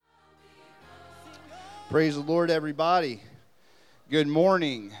Praise the Lord, everybody. Good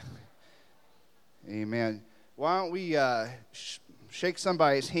morning. Amen. Why don't we shake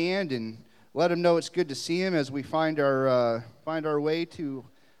somebody's hand and let them know it's good to see him as we find our way to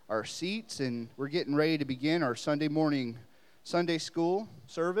our seats, and we're getting ready to begin our Sunday morning Sunday school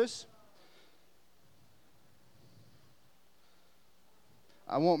service.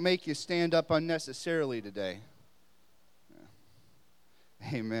 I won't make you stand up unnecessarily today.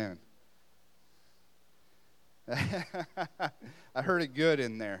 Amen. I heard it good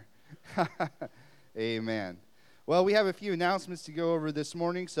in there. Amen. Well, we have a few announcements to go over this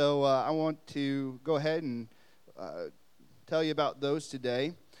morning, so I want to go ahead and tell you about those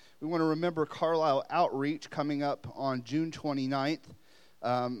today. We want to remember Carlisle Outreach coming up on June 29th.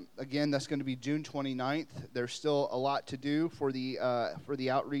 Again, that's going to be June 29th. There's still a lot to do for the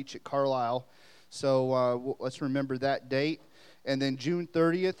outreach at Carlisle, so let's remember that date. And then June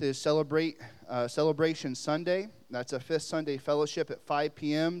 30th is Celebration Sunday. That's a Fifth Sunday Fellowship at 5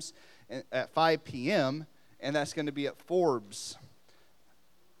 p.m. And that's going to be at Forbes.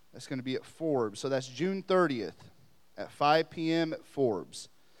 So that's June 30th at 5 p.m. at Forbes.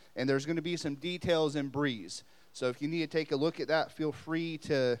 And there's going to be some details in Breeze. So if you need to take a look at that, feel free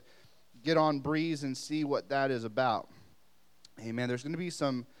to get on Breeze and see what that is about. Amen. There's going to be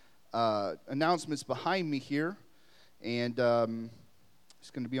some announcements behind me here. And it's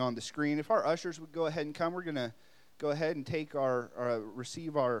going to be on the screen. If our ushers would go ahead and come, we're going to go ahead and take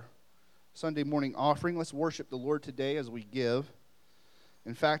receive our Sunday morning offering. Let's worship the Lord today as we give.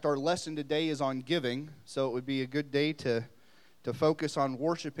 In fact, our lesson today is on giving, so it would be a good day to focus on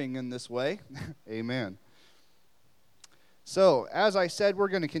worshiping in this way. Amen. So, as I said, we're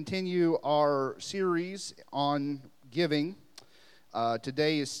going to continue our series on giving.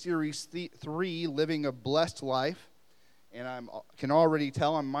 Today is Series 3, Living a Blessed Life. And I can already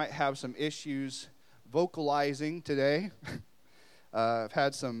tell I might have some issues vocalizing today. I've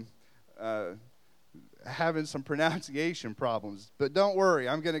had having some pronunciation problems. But don't worry,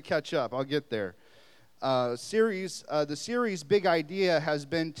 I'm going to catch up. I'll get there. The series' big idea has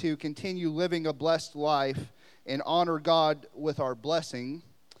been to continue living a blessed life and honor God with our blessing.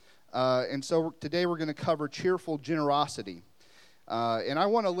 And so today we're going to cover cheerful generosity. And I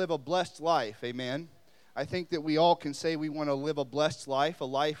want to live a blessed life, amen. I think that we all can say we want to live a blessed life, a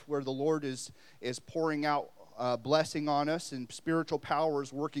life where the Lord is pouring out blessing on us and spiritual power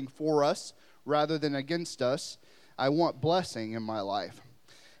is working for us rather than against us. I want blessing in my life.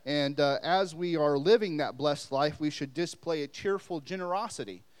 And as we are living that blessed life, we should display a cheerful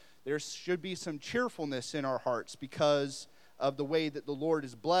generosity. There should be some cheerfulness in our hearts because of the way that the Lord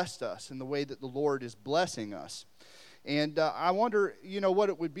has blessed us and the way that the Lord is blessing us. And I wonder, what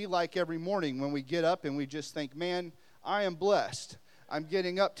it would be like every morning when we get up and we just think, man, I am blessed. I'm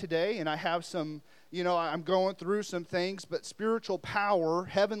getting up today and I have some, I'm going through some things, but spiritual power,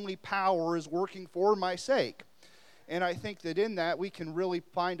 heavenly power is working for my sake. And I think that in that we can really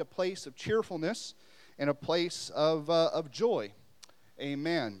find a place of cheerfulness and a place of joy.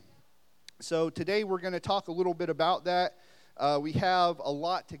 Amen. So today we're going to talk a little bit about that. We have a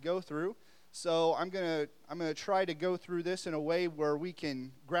lot to go through. So I'm gonna try to go through this in a way where we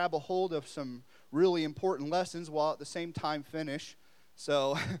can grab a hold of some really important lessons while at the same time finish.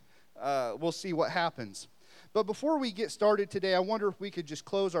 So we'll see what happens. But before we get started today, I wonder if we could just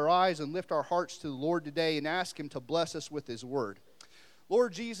close our eyes and lift our hearts to the Lord today and ask Him to bless us with His Word.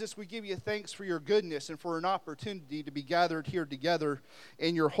 Lord Jesus, we give you thanks for your goodness and for an opportunity to be gathered here together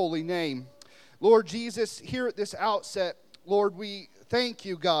in your holy name. Lord Jesus, here at this outset, Lord, we thank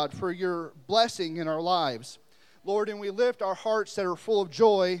you, God, for your blessing in our lives. Lord, and we lift our hearts that are full of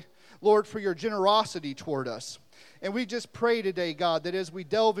joy, Lord, for your generosity toward us. And we just pray today, God, that as we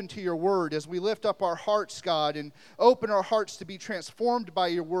delve into your word, as we lift up our hearts, God, and open our hearts to be transformed by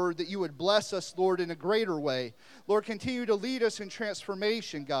your word, that you would bless us, Lord, in a greater way. Lord, continue to lead us in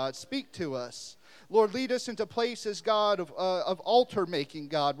transformation, God. Speak to us. Lord, lead us into places, God, of altar making,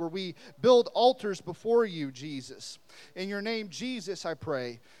 God, where we build altars before you, Jesus. In your name, Jesus, I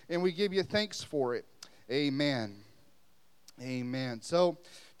pray, and we give you thanks for it. Amen. Amen. So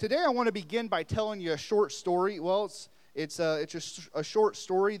today I want to begin by telling you a short story. Well, it's just a short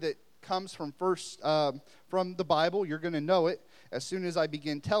story that comes from the Bible. You're going to know it as soon as I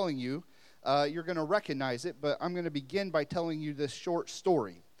begin telling you. You're going to recognize it, but I'm going to begin by telling you this short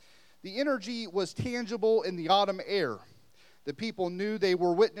story. The energy was tangible in the autumn air. The people knew they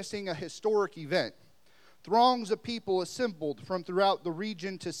were witnessing a historic event. Throngs of people assembled from throughout the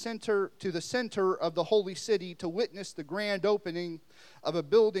region to the center of the holy city to witness the grand opening of a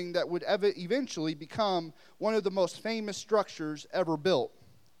building that would eventually become one of the most famous structures ever built.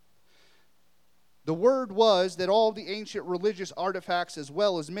 The word was that all the ancient religious artifacts, as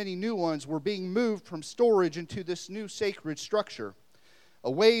well as many new ones, were being moved from storage into this new sacred structure.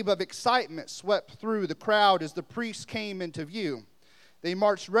 A wave of excitement swept through the crowd as the priests came into view. They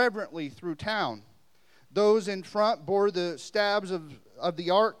marched reverently through town. Those in front bore the stabs of the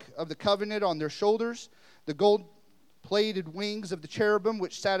Ark of the Covenant on their shoulders. The gold-plated wings of the cherubim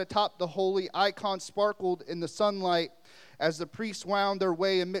which sat atop the holy icon sparkled in the sunlight as the priests wound their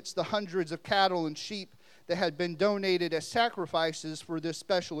way amidst the hundreds of cattle and sheep that had been donated as sacrifices for this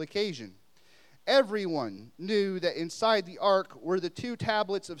special occasion. Everyone knew that inside the ark were the 2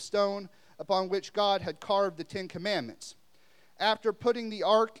 tablets of stone upon which God had carved the 10 commandments. After putting the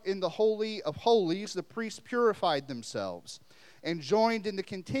ark in the Holy of Holies, the priests purified themselves and joined in the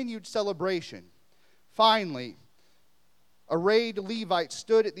continued celebration. Finally, arrayed Levites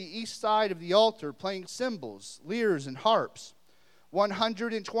stood at the east side of the altar playing cymbals, lyres, and harps.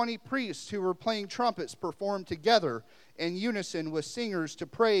 120 priests who were playing trumpets performed together in unison with singers to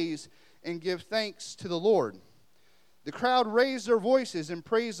praise and give thanks to the Lord. The crowd raised their voices and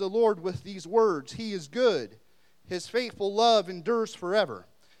praised the Lord with these words, "He is good. His faithful love endures forever."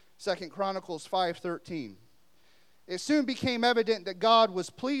 2 Chronicles 5:13. It soon became evident that God was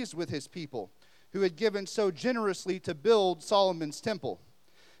pleased with his people, who had given so generously to build Solomon's temple.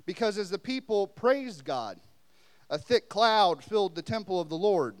 Because as the people praised God, a thick cloud filled the temple of the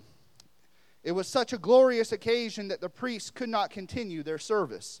Lord. It was such a glorious occasion that the priests could not continue their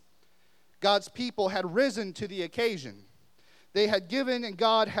service. God's people had risen to the occasion. They had given and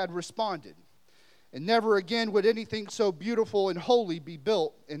God had responded. And never again would anything so beautiful and holy be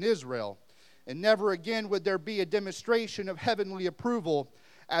built in Israel. And never again would there be a demonstration of heavenly approval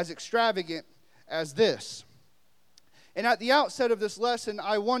as extravagant as this. And at the outset of this lesson,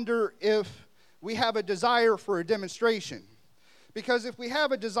 I wonder if we have a desire for a demonstration. Because if we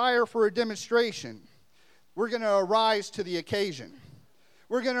have a desire for a demonstration, we're going to arise to the occasion.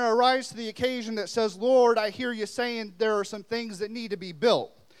 We're going to arise to the occasion that says, "Lord, I hear you saying there are some things that need to be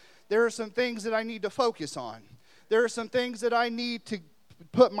built. There are some things that I need to focus on. There are some things that I need to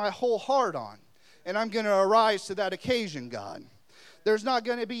put my whole heart on. And I'm going to arise to that occasion, God. There's not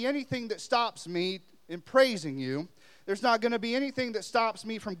going to be anything that stops me in praising you. There's not going to be anything that stops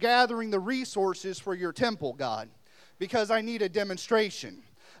me from gathering the resources for your temple, God, because I need a demonstration.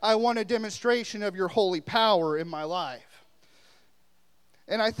 I want a demonstration of your holy power in my life."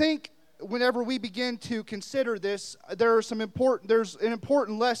 And I think whenever we begin to consider this, there's an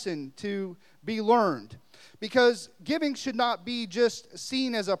important lesson to be learned. Because giving should not be just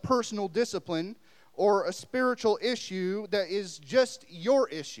seen as a personal discipline or a spiritual issue that is just your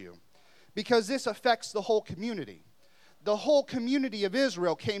issue, because this affects the whole community. The whole community of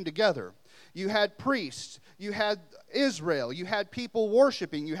Israel came together. You had priests, you had Israel, you had people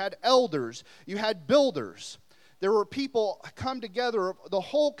worshiping, you had elders, you had builders. There were people come together, the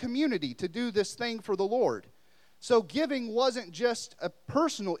whole community, to do this thing for the Lord. So giving wasn't just a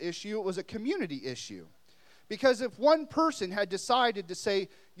personal issue, it was a community issue. Because if one person had decided to say,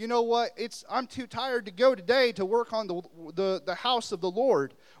 "You know what, I'm too tired to go today to work on the house of the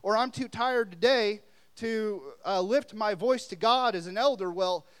Lord," or "I'm too tired today to lift my voice to God as an elder,"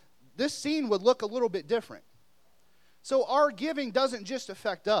 well, this scene would look a little bit different. So our giving doesn't just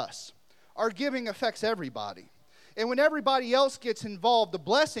affect us. Our giving affects everybody. And when everybody else gets involved, the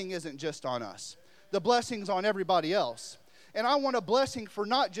blessing isn't just on us. The blessing's on everybody else. And I want a blessing for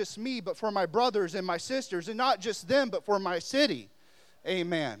not just me, but for my brothers and my sisters, and not just them, but for my city.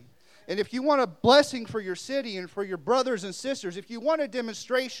 Amen. And if you want a blessing for your city and for your brothers and sisters, if you want a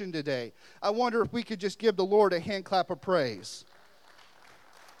demonstration today, I wonder if we could just give the Lord a hand clap of praise.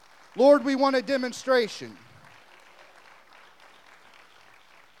 Lord, we want a demonstration.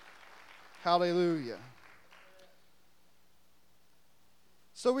 Hallelujah.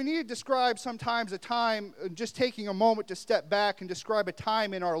 So we need to describe sometimes a time, just taking a moment to step back and describe a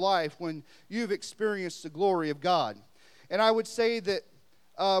time in our life when you've experienced the glory of God. And I would say that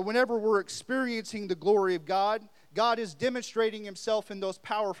whenever we're experiencing the glory of God, God is demonstrating himself in those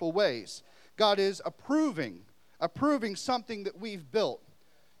powerful ways. God is approving something that we've built.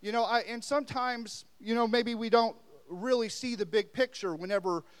 And sometimes, maybe we don't really see the big picture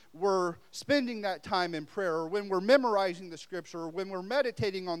whenever we're spending that time in prayer, or when we're memorizing the scripture, or when we're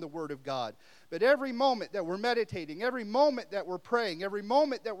meditating on the word of God. But every moment that we're meditating, every moment that we're praying, every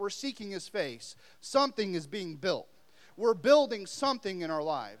moment that we're seeking his face, something is being built. We're building something in our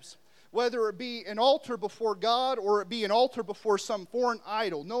lives. Whether it be an altar before God or it be an altar before some foreign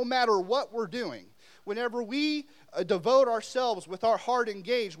idol, no matter what we're doing, whenever we devote ourselves with our heart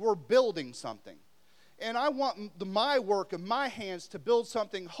engaged, we're building something. And I want my work of my hands to build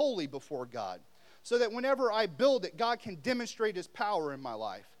something holy before God. so that whenever I build it, God can demonstrate his power in my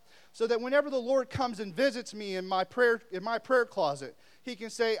life. So that whenever the Lord comes and visits me in my prayer closet, he can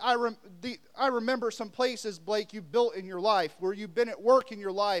say, I remember some places, Blake, you built in your life, where you've been at work in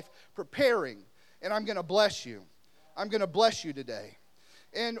your life preparing, and I'm going to bless you. I'm going to bless you today.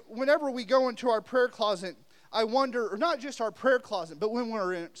 And whenever we go into our prayer closet, I wonder, or not just our prayer closet, but when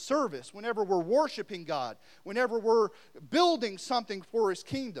we're in service, whenever we're worshiping God, whenever we're building something for his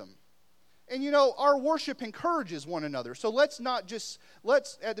kingdom. And you know, our worship encourages one another. So let's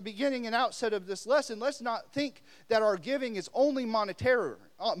at the beginning and outset of this lesson, let's not think that our giving is only monetary,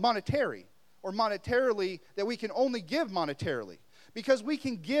 or monetarily, that we can only give monetarily. Because we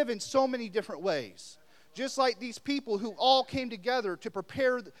can give in so many different ways. Just like these people who all came together to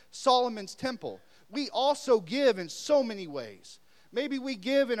prepare Solomon's temple. We also give in so many ways. Maybe we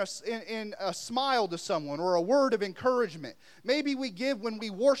give in a smile to someone or a word of encouragement. Maybe we give when we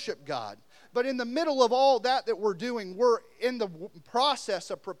worship God. But in the middle of all that we're doing, we're in the process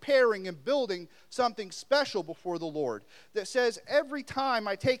of preparing and building something special before the Lord. That says every time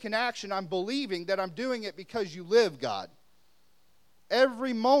I take an action, I'm believing that I'm doing it because you live, God.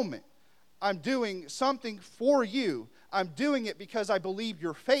 Every moment I'm doing something for you. I'm doing it because I believe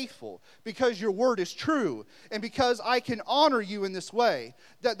you're faithful, because your word is true, and because I can honor you in this way.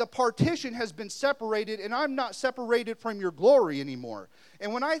 That the partition has been separated, and I'm not separated from your glory anymore.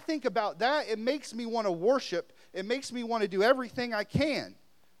 And when I think about that, it makes me want to worship. It makes me want to do everything I can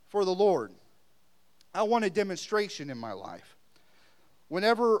for the Lord. I want a demonstration in my life.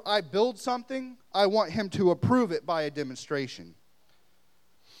 Whenever I build something, I want him to approve it by a demonstration.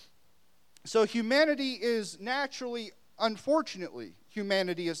 So humanity is naturally, unfortunately,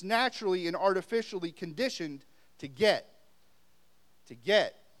 humanity is naturally and artificially conditioned to get. To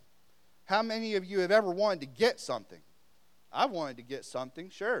get. How many of you have ever wanted to get something? I wanted to get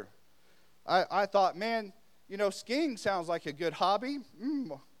something, sure. I thought, man, you know, skiing sounds like a good hobby.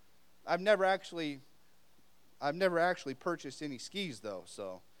 I've never actually purchased any skis, though,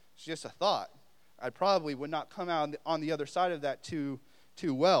 so it's just a thought. I probably would not come out on the other side of that too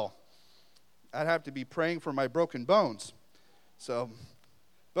well. I'd have to be praying for my broken bones. So,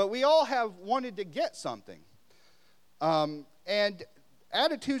 but we all have wanted to get something. And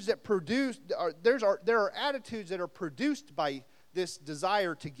attitudes that produce, there are attitudes that are produced by this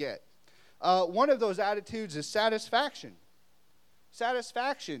desire to get. One of those attitudes is satisfaction.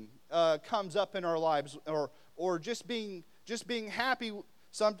 Satisfaction comes up in our lives, or just being happy,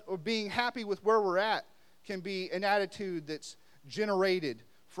 or being happy with where we're at can be an attitude that's generated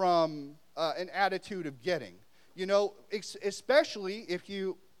from an attitude of getting. You know, especially if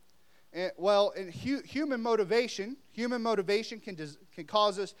you, human motivation can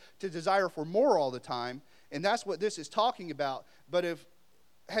cause us to desire for more all the time, and that's what this is talking about. But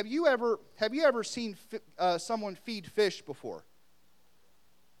have you ever seen someone feed fish before?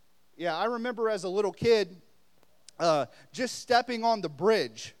 Yeah, I remember as a little kid, just stepping on the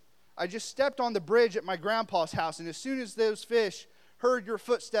bridge. I just stepped on the bridge at my grandpa's house, and as soon as those fish heard your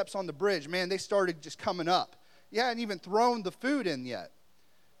footsteps on the bridge, man, they started just coming up. You hadn't even thrown the food in yet.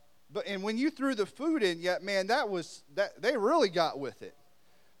 And when you threw the food in yet, man, they really got with it.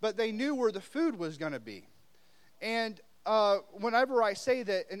 But they knew where the food was going to be. And whenever I say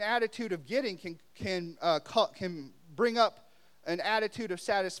that an attitude of getting can bring up an attitude of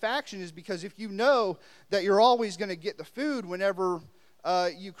satisfaction, is because if you know that you're always going to get the food whenever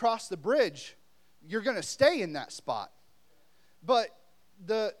you cross the bridge, you're going to stay in that spot. But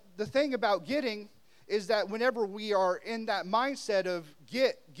the thing about getting is that whenever we are in that mindset of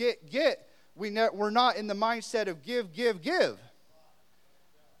get, we're not in the mindset of give.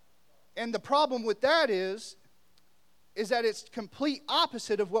 And the problem with that is that it's complete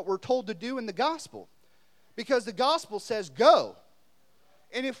opposite of what we're told to do in the gospel. Because the gospel says go.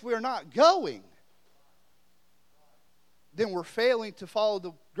 And if we're not going, then we're failing to follow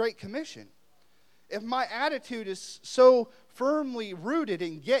the Great Commission. If my attitude is so firmly rooted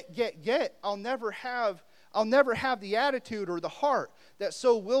in get, I'll never have the attitude or the heart that's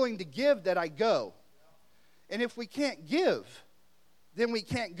so willing to give that I go. And if we can't give, then we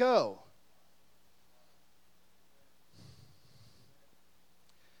can't go.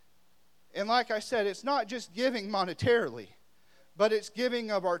 And like I said, it's not just giving monetarily, but it's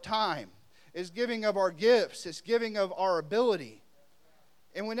giving of our time. It's giving of our gifts. It's giving of our ability.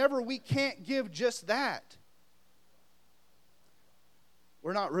 And whenever we can't give just that,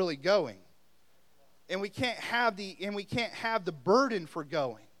 we're not really going. And we can't have the burden for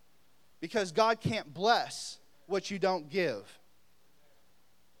going, because God can't bless what you don't give.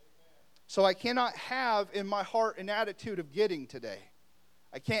 So I cannot have in my heart an attitude of getting today.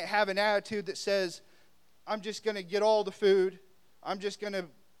 I can't have an attitude that says, I'm just going to get all the food. I'm just going to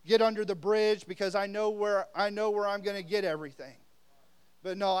get under the bridge because I know where I'm going to get everything.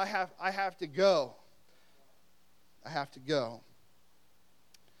 But no, I have to go. I have to go.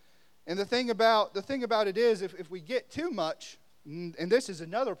 And the thing about it is, if we get too much, and this is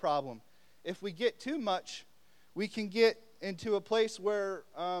another problem, if we get too much, we can get into a place where,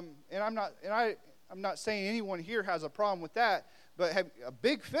 I'm not saying anyone here has a problem with that, but a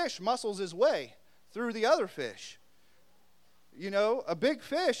big fish muscles his way through the other fish. You know, a big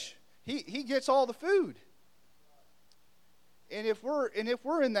fish, he gets all the food. And if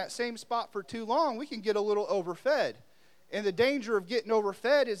we're in that same spot for too long, we can get a little overfed. And the danger of getting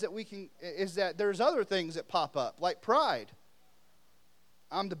overfed is that there's other things that pop up, like pride.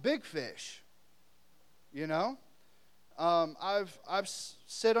 I'm the big fish. You know? I've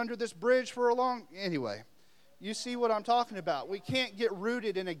sat under this bridge for a long... Anyway, you see what I'm talking about. We can't get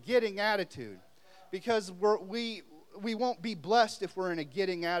rooted in a getting attitude because we won't be blessed if we're in a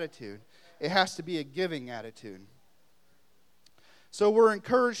getting attitude. It has to be a giving attitude. So we're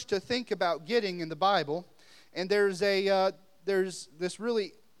encouraged to think about getting in the Bible, and there's this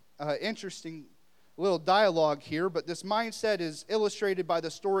really interesting little dialogue here, but this mindset is illustrated by the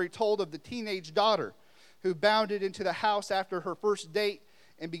story told of the teenage daughter who bounded into the house after her first date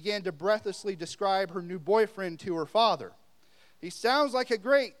and began to breathlessly describe her new boyfriend to her father. "He sounds like a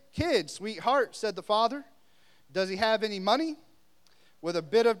great kid, sweetheart," said the father. "Does he have any money?" With a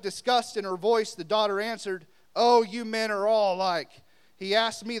bit of disgust in her voice, the daughter answered, "Oh, you men are all alike. He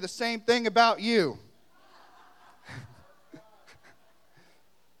asked me the same thing about you."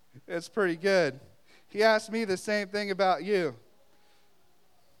 It's pretty good. He asked me the same thing about you.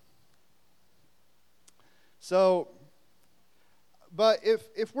 So, but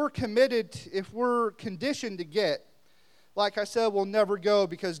if we're committed, if we're conditioned to get, like I said, we'll never go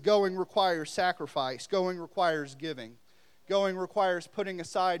because going requires sacrifice. Going requires giving. Going requires putting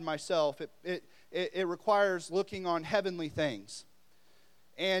aside myself. It requires looking on heavenly things.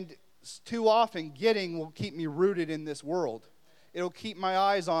 And too often, getting will keep me rooted in this world. It'll keep my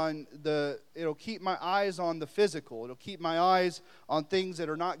eyes on the physical. It'll keep my eyes on things that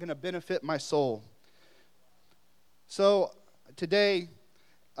are not going to benefit my soul. So today,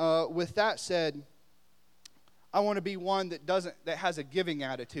 with that said, I want to be one that has a giving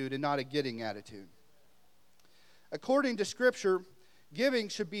attitude and not a getting attitude. According to Scripture, giving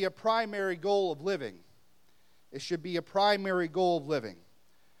should be a primary goal of living. It should be a primary goal of living.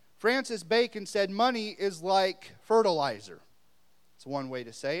 Francis Bacon said money is like fertilizer. It's one way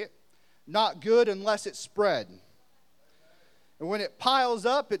to say it. Not good unless it's spread. And when it piles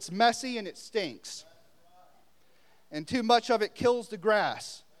up, it's messy and it stinks. And too much of it kills the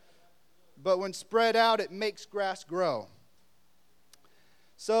grass. But when spread out, it makes grass grow.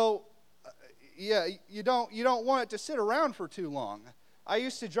 So, you don't want it to sit around for too long. I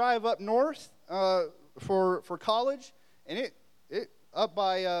used to drive up north for college, and it up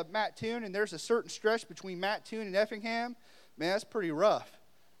by Mattoon, and there's a certain stretch between Mattoon and Effingham. Man, that's pretty rough.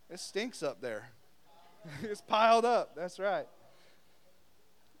 It stinks up there. It's piled up. That's right.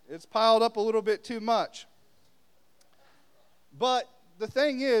 It's piled up a little bit too much. But the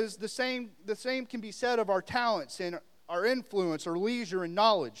thing is, the same can be said of our talents and our influence, our leisure and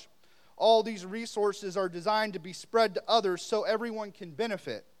knowledge. All these resources are designed to be spread to others so everyone can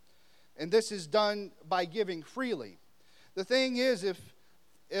benefit. And this is done by giving freely. The thing is,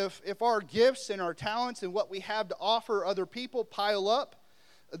 if our gifts and our talents and what we have to offer other people pile up,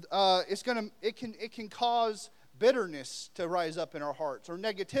 it can cause bitterness to rise up in our hearts or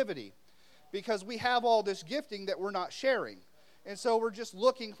negativity, because we have all this gifting that we're not sharing. And so we're just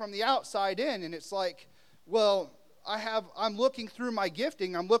looking from the outside in, and it's like, well, I'm looking through my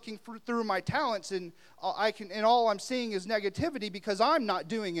gifting, I'm looking through my talents, and all I'm seeing is negativity because I'm not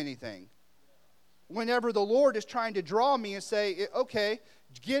doing anything. Whenever the Lord is trying to draw me and say, okay,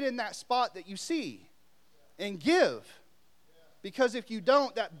 get in that spot that you see and give. Because if you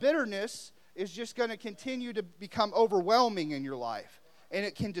don't, that bitterness is just going to continue to become overwhelming in your life, and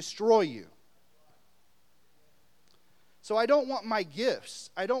it can destroy you. So I don't want my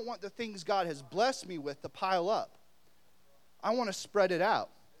gifts, I don't want the things God has blessed me with to pile up. I want to spread it out.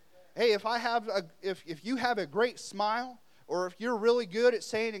 Hey, if you have a great smile, or if you're really good at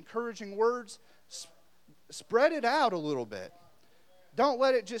saying encouraging words, spread it out a little bit. Don't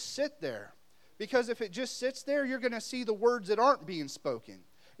let it just sit there. Because if it just sits there, you're going to see the words that aren't being spoken.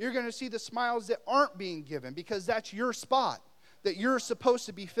 You're going to see the smiles that aren't being given, because that's your spot that you're supposed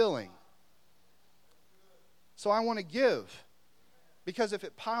to be filling. So I want to give, because if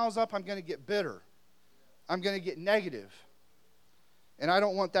it piles up, I'm going to get bitter. I'm going to get negative. And I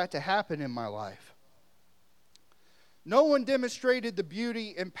don't want that to happen in my life. No one demonstrated the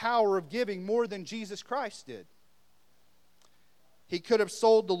beauty and power of giving more than Jesus Christ did. He could have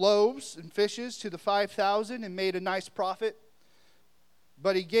sold the loaves and fishes to the 5,000 and made a nice profit,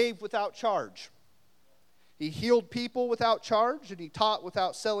 but he gave without charge. He healed people without charge, and he taught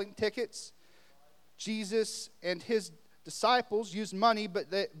without selling tickets. Jesus and his disciples used money,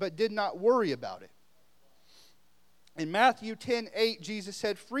 but did not worry about it. In Matthew 10:8, Jesus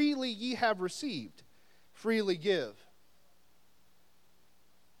said, "Freely ye have received, freely give."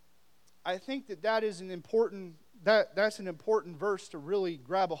 I think that is an important verse to really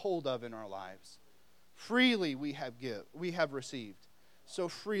grab a hold of in our lives. Freely we have received, so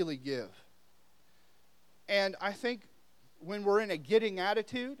freely give. And I think when we're in a getting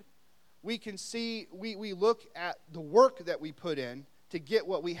attitude, we can see, we look at the work that we put in to get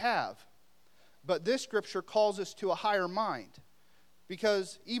what we have. But this scripture calls us to a higher mind.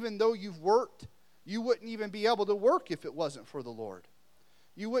 Because even though you've worked, you wouldn't even be able to work if it wasn't for the Lord.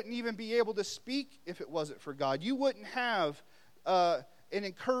 You wouldn't even be able to speak if it wasn't for God. You wouldn't have an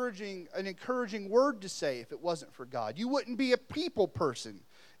encouraging word to say if it wasn't for God. You wouldn't be a people person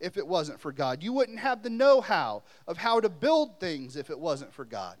if it wasn't for God. You wouldn't have the know-how of how to build things if it wasn't for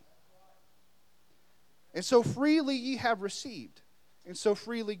God. And so freely ye have received, and so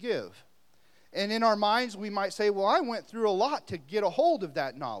freely give. And in our minds we might say, well, I went through a lot to get a hold of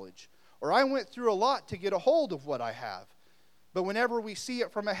that knowledge. Or I went through a lot to get a hold of what I have. But whenever we see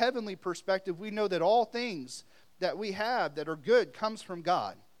it from a heavenly perspective, we know that all things that we have that are good comes from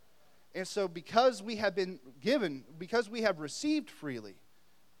God. And so because we have been given, because we have received freely,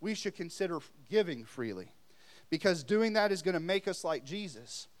 we should consider giving freely. Because doing that is going to make us like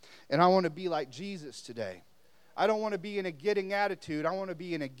Jesus. And I want to be like Jesus today. I don't want to be in a getting attitude. I want to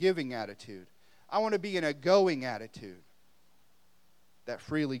be in a giving attitude. I want to be in a going attitude that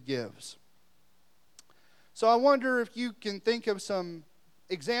freely gives. So I wonder if you can think of some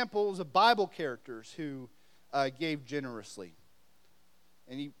examples of Bible characters who gave generously.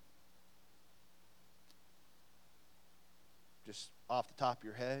 Any, just off the top of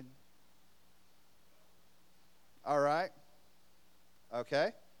your head? All right.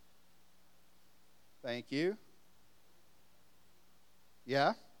 Okay. Thank you.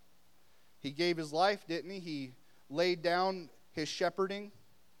 Yeah. He gave his life, didn't he? He laid down his shepherding.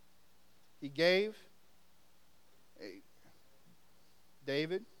 He gave.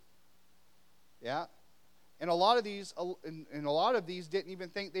 David. Yeah. And a lot of these didn't even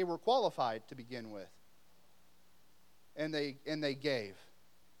think they were qualified to begin with. And they gave.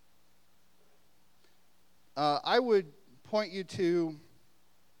 I would point you to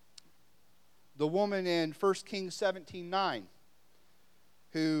the woman in 1 Kings 17:9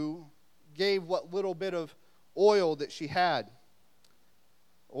 who gave what little bit of oil that she had.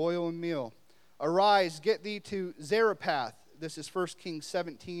 Oil and meal. Arise, get thee to Zarephath. This is 1 Kings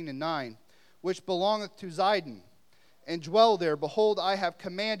 17:9, which belongeth to Zidon, and dwell there. Behold, I have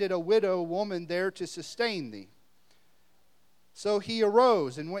commanded a widow woman there to sustain thee. So he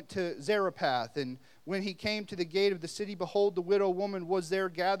arose and went to Zarephath, and when he came to the gate of the city, behold, the widow woman was there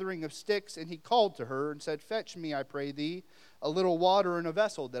gathering of sticks, and he called to her and said, Fetch me, I pray thee, a little water in a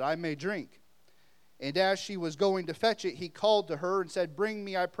vessel, that I may drink. And as she was going to fetch it, he called to her and said, Bring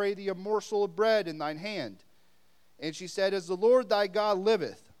me, I pray thee, a morsel of bread in thine hand. And she said, As the Lord thy God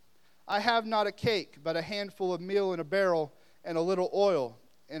liveth, I have not a cake, but a handful of meal in a barrel, and a little oil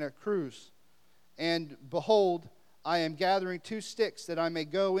in a cruse. And behold, I am gathering 2 sticks, that I may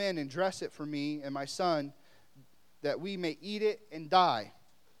go in and dress it for me and my son, that we may eat it and die.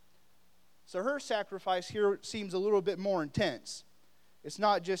 So her sacrifice here seems a little bit more intense. It's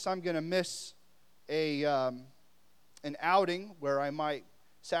not just I'm going to miss an outing where I might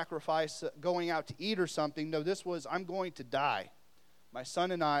sacrifice going out to eat or something. No, this was, I'm going to die. My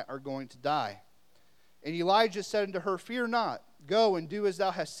son and I are going to die. And Elijah said unto her, Fear not, go and do as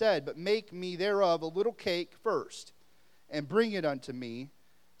thou hast said, but make me thereof a little cake first, and bring it unto me,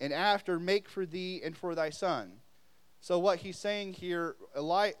 and after make for thee and for thy son. So what he's saying here is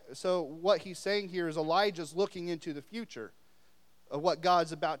Elijah's looking into the future of what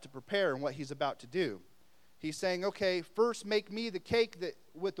God's about to prepare and what he's about to do. He's saying, okay, first make me the cake that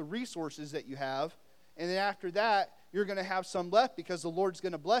with the resources that you have, and then after that, you're going to have some left because the Lord's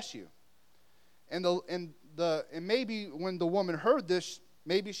going to bless you. And maybe when the woman heard this,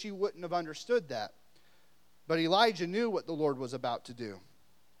 maybe she wouldn't have understood that. But Elijah knew what the Lord was about to do.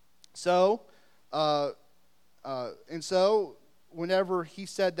 So whenever he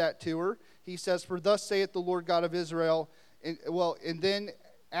said that to her, he says, For thus saith the Lord God of Israel. And then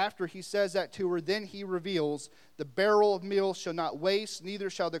after he says that to her, then he reveals, the barrel of meal shall not waste, neither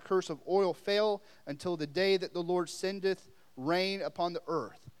shall the curse of oil fail until the day that the Lord sendeth rain upon the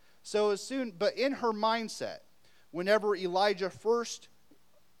earth. So but in her mindset, whenever Elijah first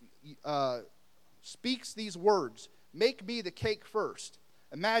speaks these words, make me the cake first.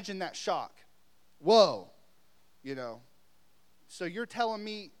 Imagine that shock. Whoa, so you're telling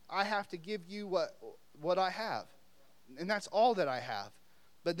me I have to give you what I have, and that's all that I have.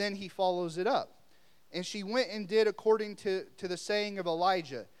 But then he follows it up. And she went and did according to the saying of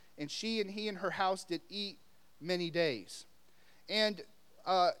Elijah, and he and her house did eat many days. And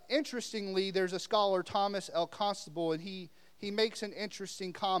interestingly, there's a scholar, Thomas L. Constable, and he makes an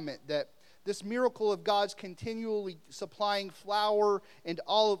interesting comment that this miracle of God's continually supplying flour and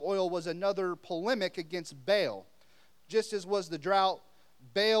olive oil was another polemic against Baal. Just as was the drought,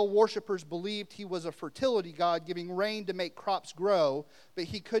 Baal worshippers believed he was a fertility god, giving rain to make crops grow, but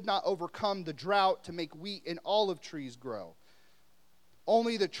he could not overcome the drought to make wheat and olive trees grow.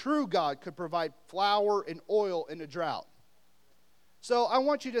 Only the true God could provide flour and oil in a drought. So I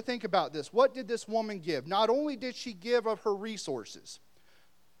want you to think about this. What did this woman give? Not only did she give of her resources,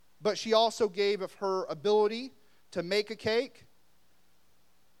 but she also gave of her ability to make a cake.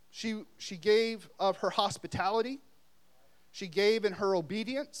 She gave of her hospitality. She gave in her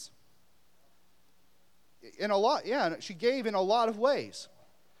obedience. She gave in a lot of ways.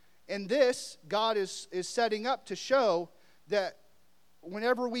 And this, God is setting up to show that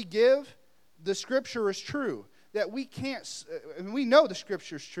whenever we give, the Scripture is true. That we can't, we know the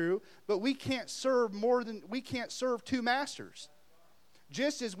Scripture is true, but we can't serve two masters.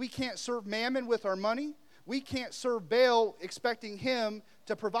 Just as we can't serve Mammon with our money, we can't serve Baal expecting him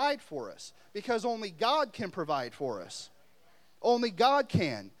to provide for us, because only God can provide for us. Only God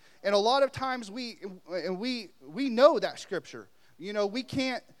can. And a lot of times we know that Scripture. We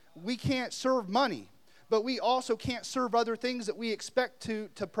can't serve money, but we also can't serve other things that we expect to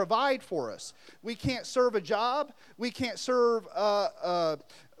provide for us. We can't serve a job. We can't serve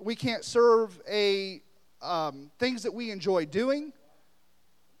things that we enjoy doing,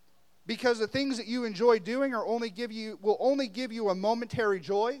 because the things that you enjoy doing will only give you a momentary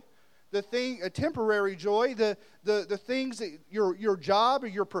joy. A temporary joy, the things that your job or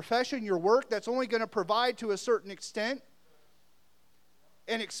your profession, your work, that's only going to provide to a certain extent.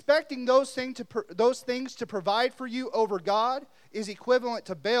 And expecting those things to provide for you over God is equivalent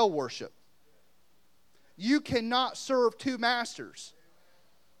to Baal worship. You cannot serve two masters.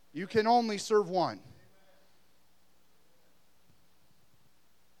 You can only serve one.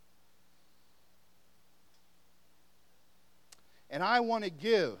 And I want to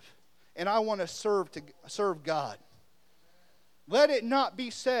give. And I want to serve God. Let it not be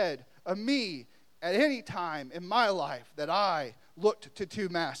said of me at any time in my life that I looked to two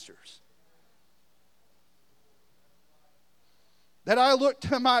masters. That I looked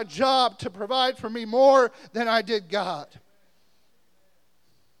to my job to provide for me more than I did God.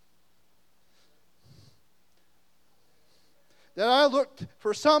 That I looked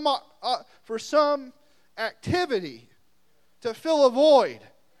for some activity to fill a void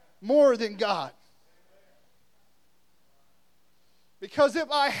more than God. Because if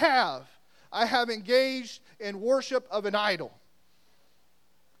I have engaged in worship of an idol.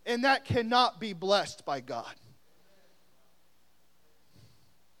 And that cannot be blessed by God.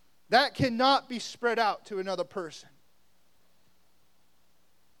 That cannot be spread out to another person.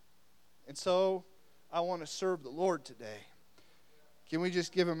 And so, I want to serve the Lord today. Can we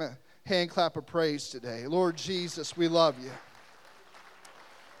just give him a hand clap of praise today? Lord Jesus, we love you.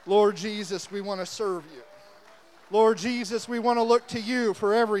 Lord Jesus, we want to serve you. Lord Jesus, we want to look to you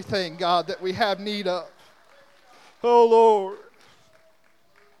for everything, God, that we have need of. Oh, Lord.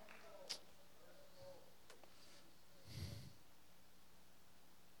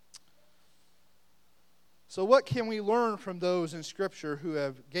 So what can we learn from those in Scripture who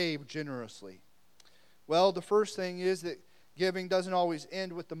have gave generously? Well, the first thing is that giving doesn't always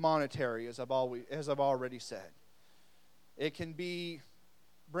end with the monetary, as I've already said. It can be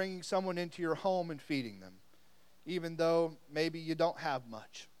bringing someone into your home and feeding them, even though maybe you don't have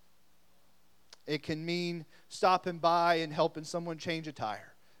much. It can mean stopping by and helping someone change a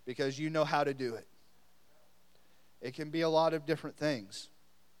tire because you know how to do it. It can be a lot of different things.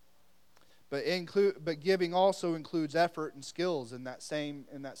 But giving also includes effort and skills in that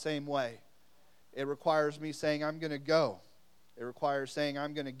same way. It requires me saying, I'm going to go. It requires saying,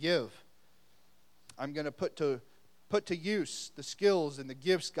 I'm going to give. I'm going to put to use the skills and the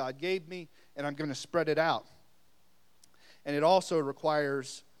gifts God gave me, and I'm going to spread it out. And it also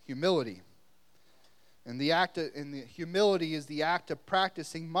requires humility. And the humility is the act of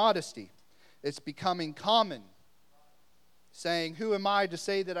practicing modesty. It's becoming common. Saying, who am I to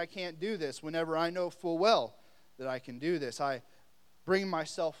say that I can't do this whenever I know full well that I can do this? I bring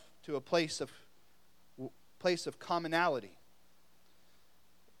myself to a place of commonality.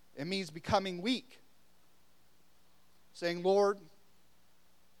 It means becoming weak. Saying, Lord,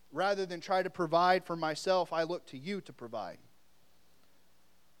 rather than try to provide for myself, I look to you to provide.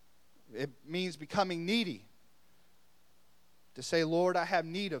 It means becoming needy. To say, Lord, I have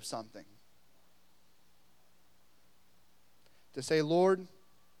need of something. To say, Lord,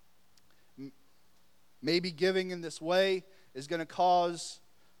 maybe giving in this way is going to cause,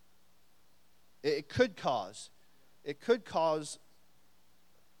 it could cause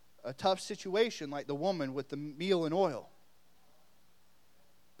a tough situation like the woman with the meal and oil.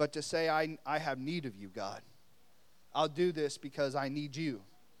 But to say, I have need of you, God. I'll do this because I need you.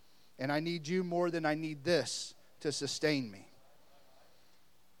 And I need you more than I need this to sustain me.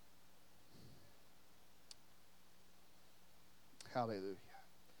 Hallelujah.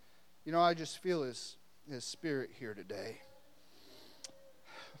 You know, I just feel His Spirit here today.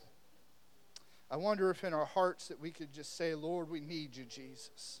 I wonder if in our hearts that we could just say, Lord, we need you,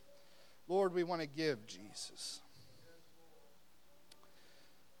 Jesus. Lord, we want to give, Jesus.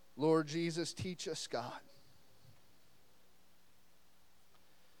 Lord Jesus, teach us, God.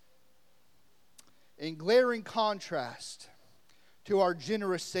 In glaring contrast to our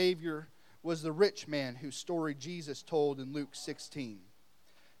generous Savior was the rich man whose story Jesus told in Luke 16.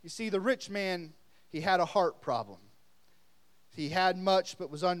 You see, the rich man, he had a heart problem. He had much but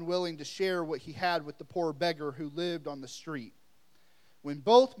was unwilling to share what he had with the poor beggar who lived on the street. When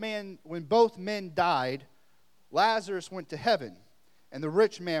both men died, Lazarus went to heaven, and the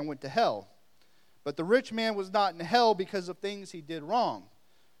rich man went to hell. But the rich man was not in hell because of things he did wrong,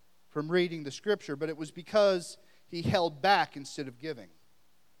 from reading the scripture, but it was because he held back instead of giving.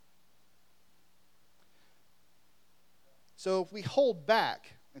 So if we hold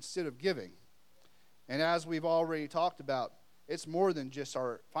back instead of giving, and as we've already talked about, it's more than just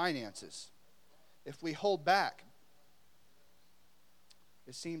our finances. If we hold back,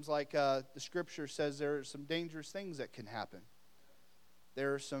 it seems like the scripture says there are some dangerous things that can happen.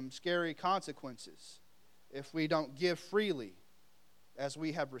 There are some scary consequences if we don't give freely as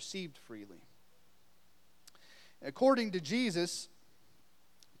we have received freely. According to Jesus,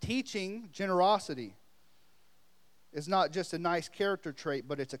 teaching generosity is not just a nice character trait,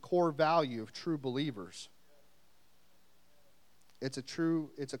 but it's a core value of true believers. It's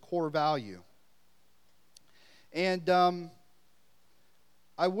a core value. And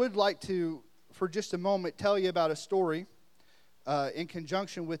I would like to, for just a moment, tell you about a story in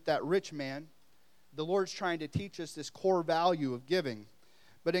conjunction with that rich man. The Lord's trying to teach us this core value of giving.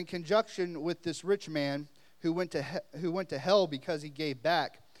 But in conjunction with this rich man who went to hell because he gave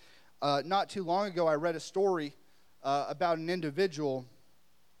back, not too long ago I read a story about an individual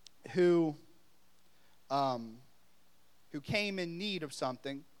who came in need of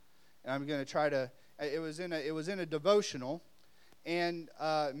something. And I'm going to try to. It was in a devotional, and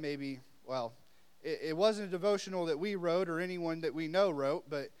it wasn't a devotional that we wrote or anyone that we know wrote,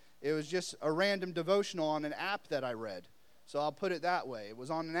 but it was just a random devotional on an app that I read. So I'll put it that way. It was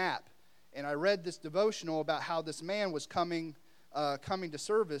on an app, and I read this devotional about how this man was coming to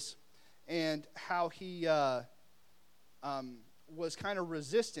service, and how he was kind of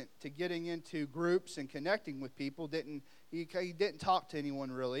resistant to getting into groups and connecting with people. He didn't talk to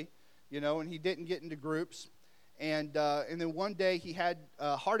anyone really, and he didn't get into groups. And then one day he had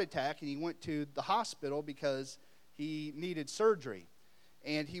a heart attack, and he went to the hospital because he needed surgery.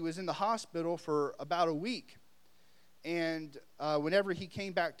 And he was in the hospital for about a week. And whenever he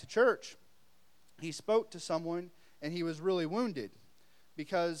came back to church, he spoke to someone, and he was really wounded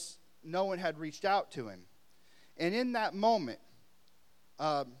because no one had reached out to him. And in that moment,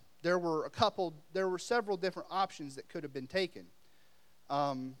 there were several different options that could have been taken.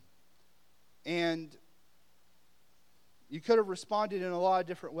 And you could have responded in a lot of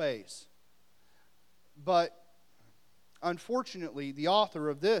different ways. But unfortunately, the author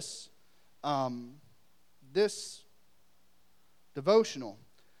of this devotional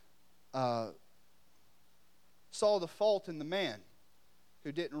saw the fault in the man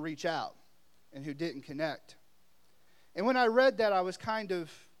who didn't reach out and who didn't connect. And when I read that, I was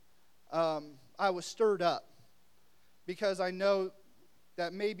I was stirred up, because I know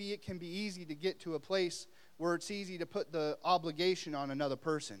that maybe it can be easy to get to a place where it's easy to put the obligation on another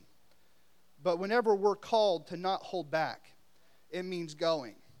person. But whenever we're called to not hold back, it means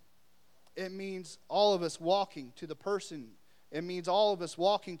going. It means all of us walking to the person. It means all of us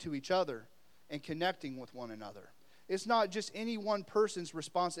walking to each other and connecting with one another. It's not just any one person's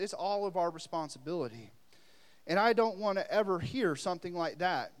responsibility. It's all of our responsibility. And I don't want to ever hear something like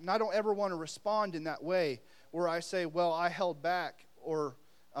that. And I don't ever want to respond in that way where I say, well, I held back, or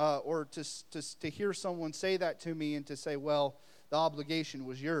to hear someone say that to me and to say, well, the obligation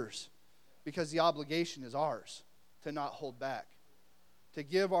was yours. Because the obligation is ours to not hold back, to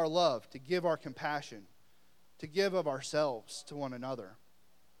give our love, to give our compassion, to give of ourselves to one another.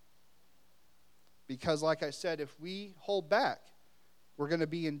 Because like I said, if we hold back, we're going to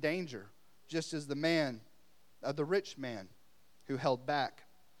be in danger, just as the rich man who held back.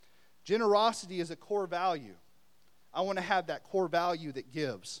 Generosity is a core value. I want to have that core value that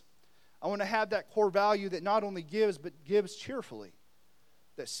gives. I want to have that core value that not only gives, but gives cheerfully.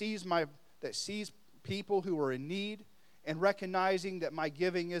 That sees people who are in need, and recognizing that my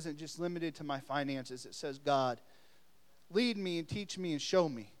giving isn't just limited to my finances. It says, God, lead me and teach me and show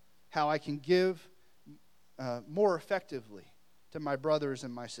me how I can give more effectively to my brothers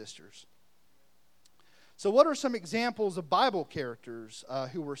and my sisters. So what are some examples of Bible characters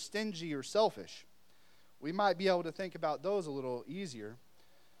who were stingy or selfish? We might be able to think about those a little easier.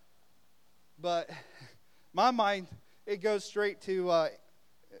 But my mind, it goes straight to,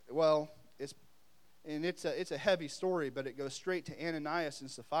 it's a heavy story, but it goes straight to Ananias and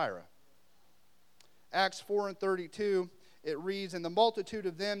Sapphira. Acts 4:32, it reads, "And the multitude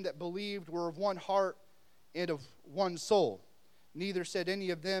of them that believed were of one heart and of one soul. Neither said any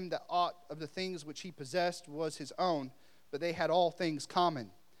of them that aught of the things which he possessed was his own, but they had all things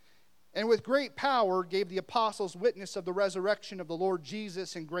common. And with great power gave the apostles witness of the resurrection of the Lord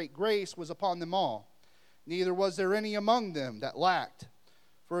Jesus, and great grace was upon them all. Neither was there any among them that lacked.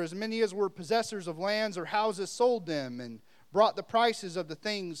 For as many as were possessors of lands or houses sold them, and brought the prices of the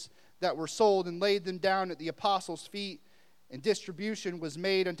things that were sold, and laid them down at the apostles' feet, and distribution was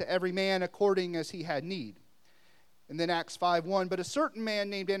made unto every man according as he had need." And then Acts 5:1, "But a certain man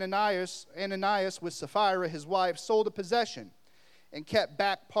named Ananias with Sapphira his wife sold a possession, and kept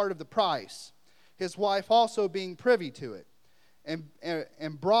back part of the price, his wife also being privy to it,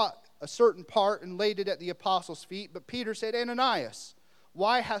 and brought a certain part and laid it at the apostles' feet. But Peter said, Ananias,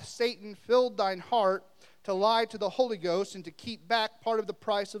 why hath Satan filled thine heart to lie to the Holy Ghost, and to keep back part of the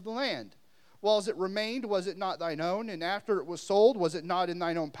price of the land? Whiles it remained, was it not thine own? And after it was sold, was it not in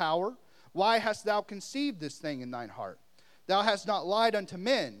thine own power? Why hast thou conceived this thing in thine heart? Thou hast not lied unto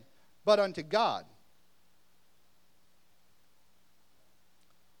men, but unto God."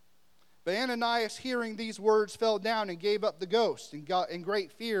 But Ananias, hearing these words, fell down and gave up the ghost, and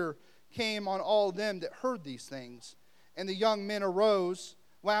great fear came on all them that heard these things. And the young men arose,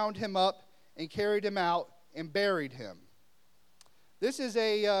 wound him up, and carried him out, and buried him. This is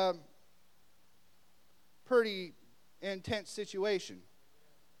a pretty intense situation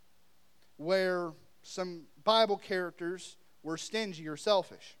where some Bible characters were stingy or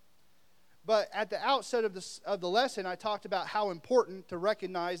selfish. But at the outset of the lesson, I talked about how important to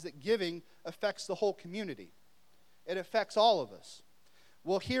recognize that giving affects the whole community. It affects all of us.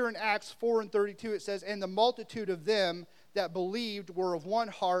 Well, here in Acts 4:32, it says, "And the multitude of them that believed were of one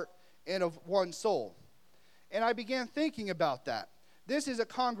heart and of one soul." And I began thinking about that. This is a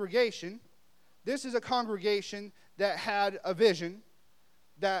congregation that had a vision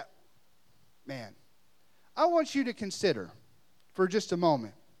that, man, I want you to consider for just a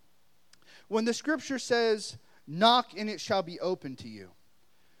moment. When the scripture says, "Knock and it shall be opened to you,"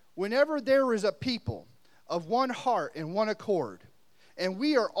 whenever there is a people of one heart and one accord, and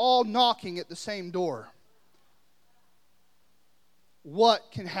we are all knocking at the same door, what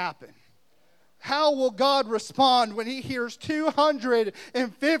can happen? How will God respond when he hears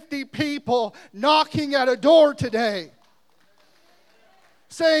 250 people knocking at a door today?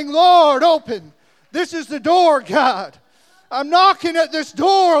 Saying, "Lord, open. This is the door, God. I'm knocking at this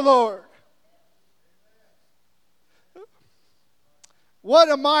door, Lord."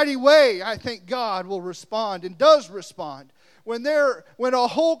 What a mighty way I think God will respond, and does respond, when a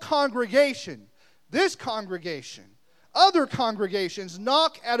whole congregation, this congregation, other congregations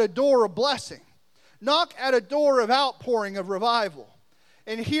knock at a door of blessing, knock at a door of outpouring of revival.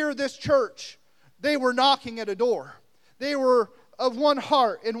 And here this church, they were knocking at a door. They were of one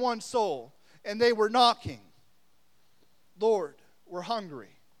heart and one soul, and they were knocking. "Lord, we're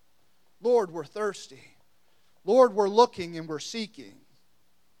hungry. Lord, we're thirsty. Lord, we're looking and we're seeking."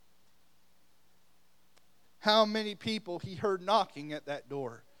 How many people he heard knocking at that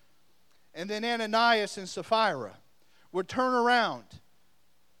door. And then Ananias and Sapphira would turn around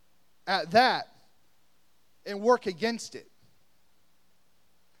at that and work against it.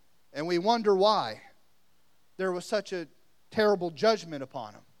 And we wonder why there was such a terrible judgment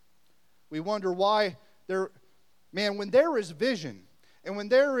upon them. We wonder why when there is vision and when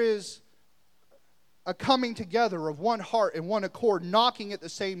there is a coming together of one heart and one accord knocking at the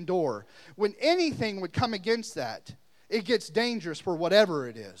same door, when anything would come against that, it gets dangerous for whatever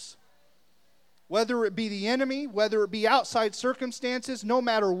it is. Whether it be the enemy, whether it be outside circumstances, no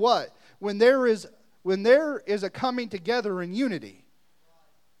matter what, when there is a coming together in unity,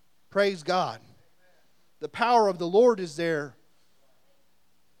 praise God. The power of the Lord is there.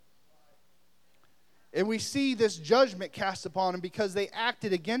 And we see this judgment cast upon them because they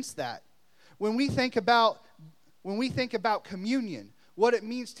acted against that. When we think about communion, what it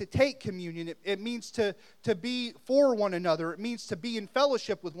means to take communion, it means to be for one another. It means to be in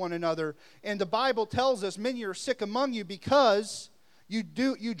fellowship with one another. And the Bible tells us, many are sick among you because you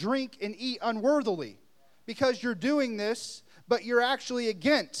drink and eat unworthily. Because you're doing this, but you're actually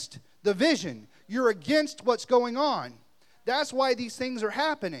against the vision. You're against what's going on. That's why these things are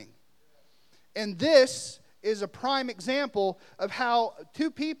happening. And this is a prime example of how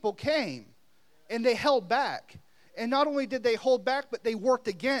two people came and they held back. And not only did they hold back, but they worked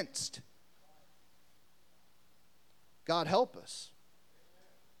against. God help us.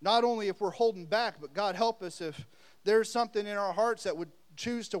 Not only if we're holding back, but God help us if there's something in our hearts that would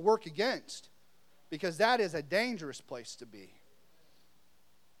choose to work against. Because that is a dangerous place to be.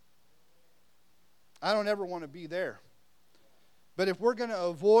 I don't ever want to be there. But if we're going to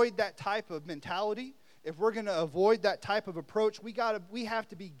avoid that type of mentality, if we're going to avoid that type of approach, we have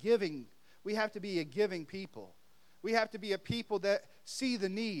to be giving. We have to be a giving people. We have to be a people that see the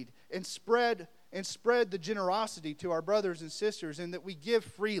need and spread the generosity to our brothers and sisters, and that we give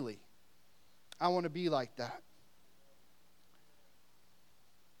freely. I want to be like that.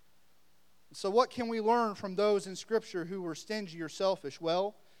 So what can we learn from those in Scripture who were stingy or selfish?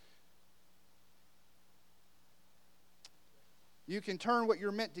 Well, you can turn what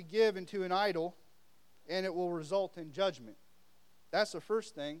you're meant to give into an idol, and it will result in judgment. That's the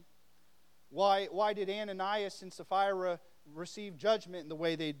first thing. Why did Ananias and Sapphira receive judgment in the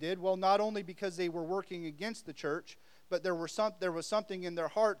way they did? Well, not only because they were working against the church, but there was something in their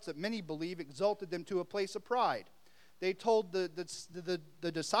hearts that many believe exalted them to a place of pride. They told the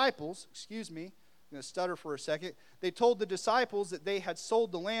disciples, I'm going to stutter for a second. They told the disciples that they had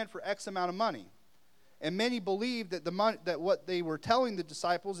sold the land for X amount of money. And many believed that what they were telling the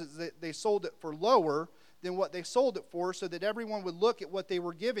disciples is that they sold it for lower than what they sold it for, so that everyone would look at what they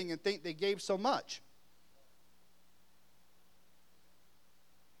were giving and think they gave so much.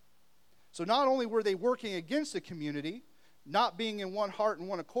 So not only were they working against the community, not being in one heart and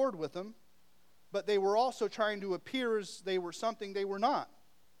one accord with them, but they were also trying to appear as they were something they were not.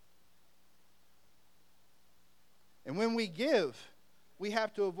 And when we give, we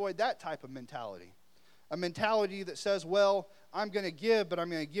have to avoid that type of mentality. A mentality that says, well, I'm going to give, but I'm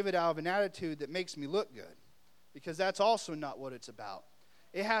going to give it out of an attitude that makes me look good. Because that's also not what it's about.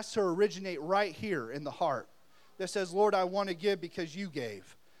 It has to originate right here in the heart. That says, Lord, I want to give because you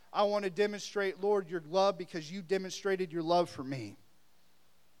gave. I want to demonstrate, Lord, your love because you demonstrated your love for me.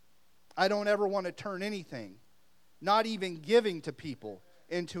 I don't ever want to turn anything, not even giving to people,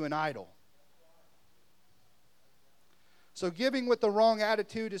 into an idol. So giving with the wrong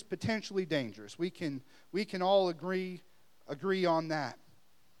attitude is potentially dangerous. We can all agree on that.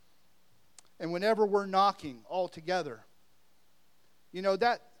 And whenever we're knocking all together,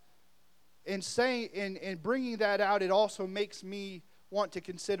 that in bringing that out, it also makes me want to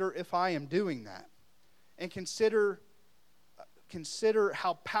consider if I am doing that, and consider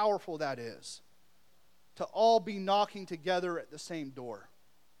how powerful that is, to all be knocking together at the same door.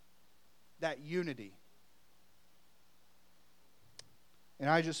 That unity. And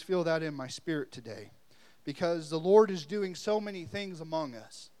I just feel that in my spirit today, because the Lord is doing so many things among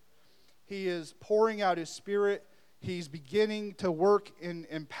us. He is pouring out His Spirit. He's beginning to work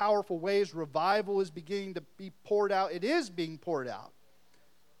in powerful ways. Revival is beginning to be poured out. It is being poured out.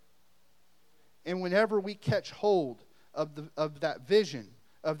 And whenever we catch hold of that vision,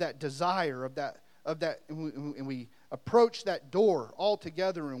 of that desire, of that, and we approach that door all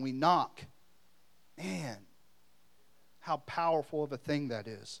together and we knock, man, how powerful of a thing that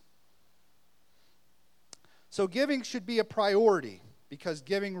is. So giving should be a priority, because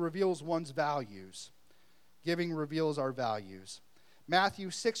giving reveals one's values. Giving reveals our values. Matthew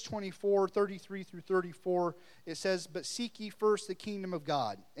 6:24, 33 through 34, it says, "But seek ye first the kingdom of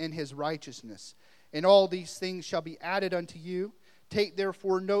God and His righteousness, and all these things shall be added unto you. Take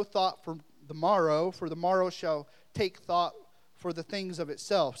therefore no thought for the morrow shall take thought for the things of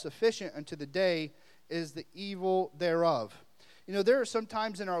itself. Sufficient unto the day is the evil thereof." There are some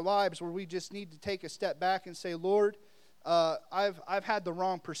times in our lives where we just need to take a step back and say, Lord, I've had the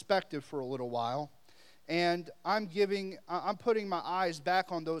wrong perspective for a little while, and I'm putting my eyes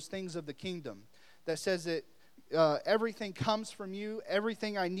back on those things of the kingdom that says that everything comes from you,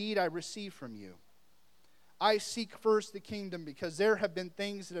 everything I need I receive from you. I seek first the kingdom because there have been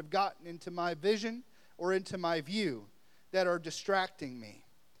things that have gotten into my vision or into my view that are distracting me.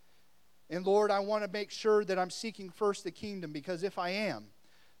 And Lord, I want to make sure that I'm seeking first the kingdom, because if I am,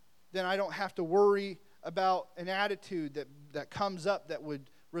 then I don't have to worry about an attitude that comes up that would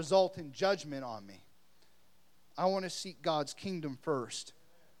result in judgment on me. I want to seek God's kingdom first.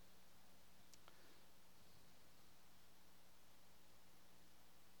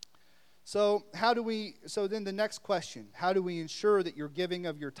 So then the next question, how do we ensure that you're giving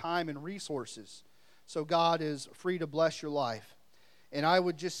of your time and resources so God is free to bless your life? And I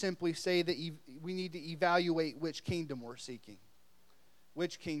would just simply say that we need to evaluate which kingdom we're seeking.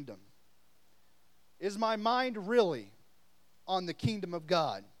 Which kingdom? Is my mind really on the kingdom of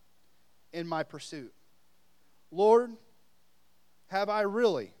God in my pursuit? Lord, have I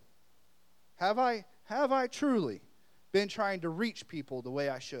truly been trying to reach people the way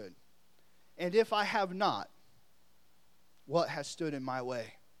I should? And if I have not, what has stood in my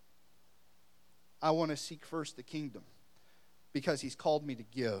way? I want to seek first the kingdom because He's called me to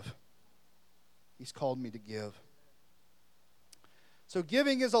give. He's called me to give. So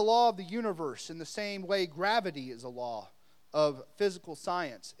giving is a law of the universe in the same way gravity is a law of physical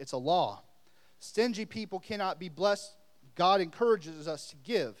science. It's a law. Stingy people cannot be blessed. God encourages us to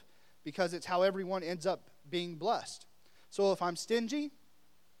give because it's how everyone ends up being blessed. So if I'm stingy,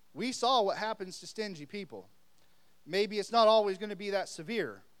 we saw what happens to stingy people. Maybe it's not always going to be that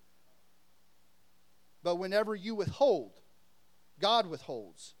severe. But whenever you withhold, God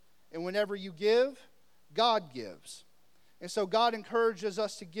withholds. And whenever you give, God gives. And so God encourages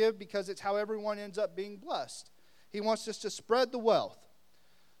us to give because it's how everyone ends up being blessed. He wants us to spread the wealth.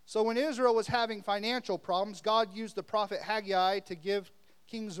 So when Israel was having financial problems, God used the prophet Haggai to give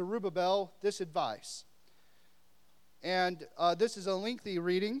King Zerubbabel this advice. And this is a lengthy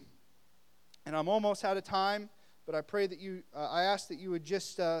reading, and I'm almost out of time, but I pray that I ask that you would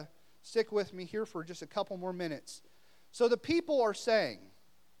just stick with me here for just a couple more minutes. So the people are saying,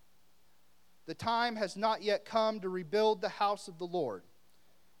 the time has not yet come to rebuild the house of the Lord.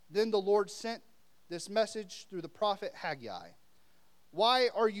 Then the Lord sent this message through the prophet Haggai. Why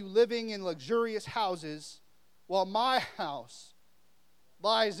are you living in luxurious houses while my house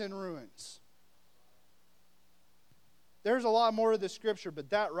lies in ruins? There's a lot more of the scripture,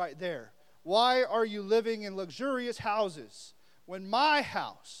 but that right there. Why are you living in luxurious houses when my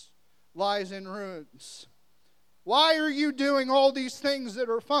house lies in ruins? Why are you doing all these things that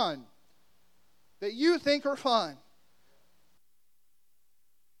are fun, that you think are fun?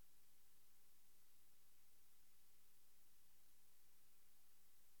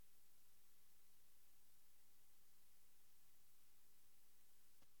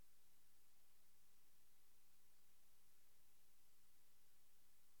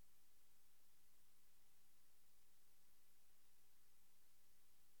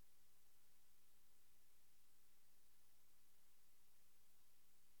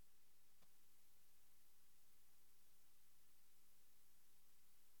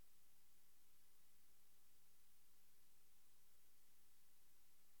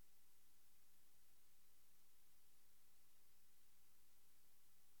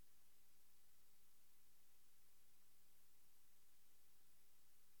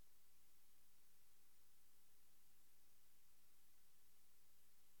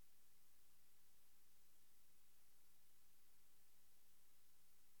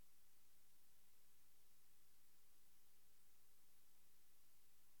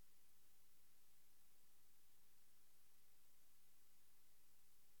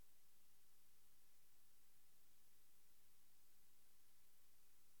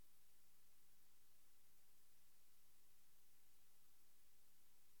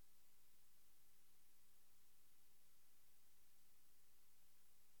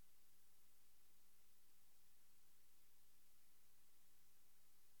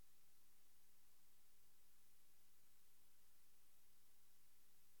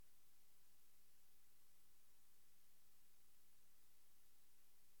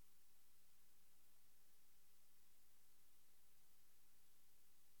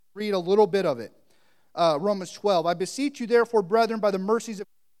 Read a little bit of it. Romans 12. I beseech you, therefore, brethren, by the mercies of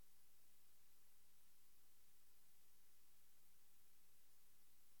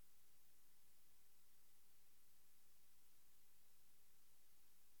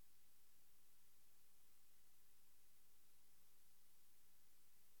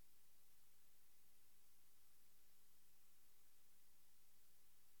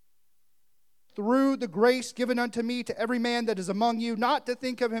through the grace given unto me to every man that is among you, not to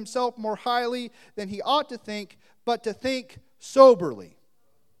think of himself more highly than he ought to think, but to think soberly.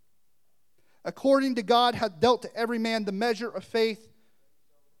 According to God hath dealt to every man the measure of faith,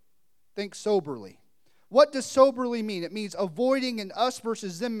 think soberly. What does soberly mean? It means avoiding an us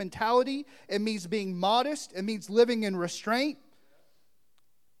versus them mentality. It means being modest. It means living in restraint.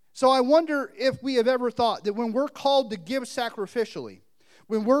 So I wonder if we have ever thought that when we're called to give sacrificially,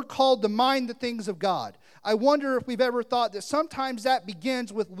 when we're called to mind the things of God, I wonder if we've ever thought that sometimes that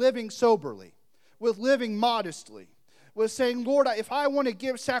begins with living soberly, with living modestly, with saying, Lord, if I want to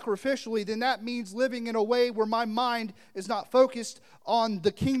give sacrificially, then that means living in a way where my mind is not focused on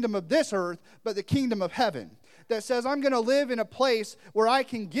the kingdom of this earth, but the kingdom of heaven. That says I'm going to live in a place where I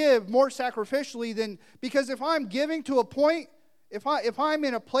can give more sacrificially than, because if I'm giving to a point, if I'm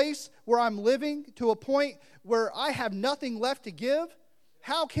in a place where I'm living to a point where I have nothing left to give,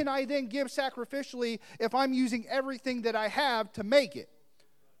 how can I then give sacrificially if I'm using everything that I have to make it?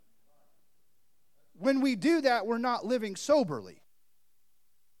 When we do that, we're not living soberly.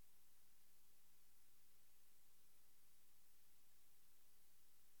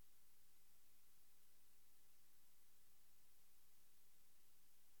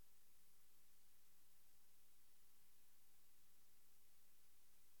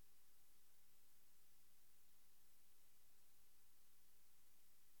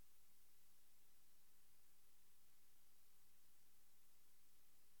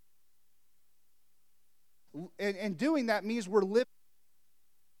 And doing that means we're living.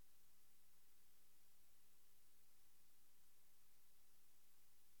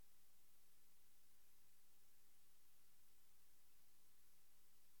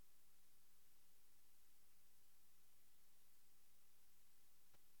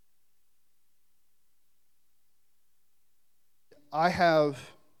 I have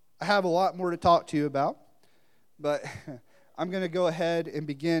a lot more to talk to you about, but I'm going to go ahead and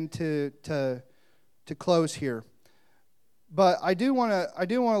begin to close here. But I do want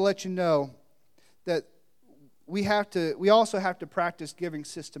to let you know that we also have to practice giving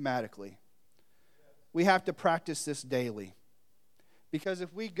systematically. We have to practice this daily. Because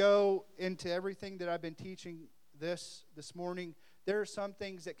if we go into everything that I've been teaching this morning, there are some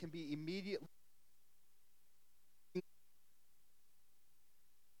things that can be immediately.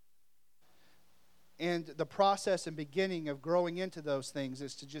 And the process and beginning of growing into those things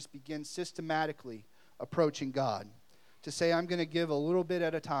is to just begin systematically approaching God. To say, I'm going to give a little bit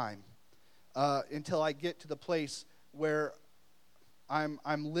at a time until I get to the place where I'm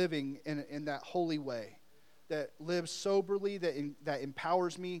living in that holy way, that lives soberly, that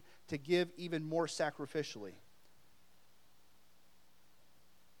empowers me to give even more sacrificially.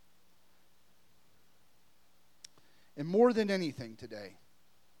 And more than anything today,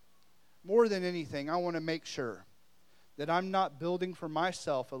 I want to make sure that I'm not building for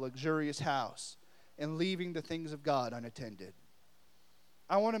myself a luxurious house and leaving the things of God unattended.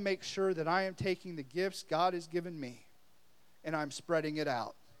 I want to make sure that I am taking the gifts God has given me and I'm spreading it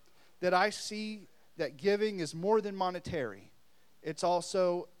out. That I see that giving is more than monetary. It's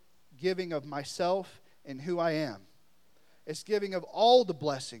also giving of myself and who I am. It's giving of all the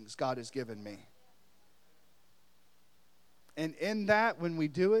blessings God has given me. And in that, when we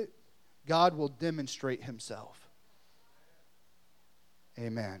do it, God will demonstrate himself.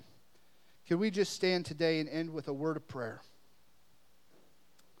 Amen. Can we just stand today and end with a word of prayer?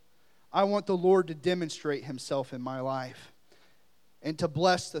 I want the Lord to demonstrate himself in my life and to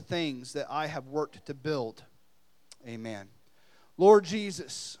bless the things that I have worked to build. Amen. Lord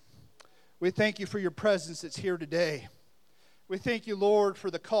Jesus, we thank you for your presence that's here today. We thank you, Lord, for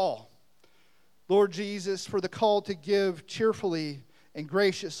the call. Lord Jesus, for the call to give cheerfully and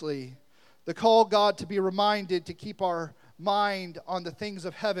graciously. The call, God, to be reminded to keep our mind on the things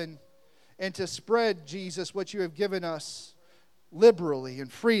of heaven and to spread, Jesus, what you have given us liberally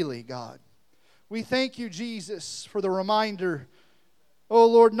and freely, God. We thank you, Jesus, for the reminder, oh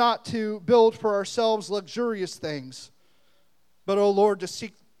Lord, not to build for ourselves luxurious things, but, oh Lord, to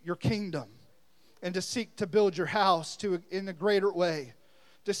seek your kingdom and to seek to build your house in a greater way,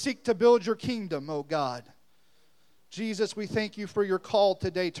 to seek to build your kingdom, oh God. Jesus, we thank you for your call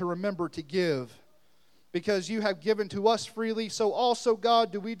today to remember to give, because you have given to us freely, so also,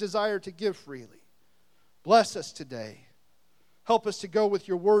 God, do we desire to give freely. Bless us today. Help us to go with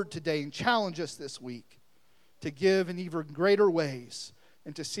your word today and challenge us this week to give in even greater ways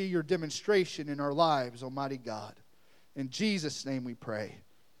and to see your demonstration in our lives, Almighty God. In Jesus' name we pray.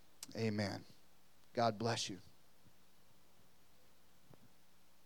 Amen. God bless you.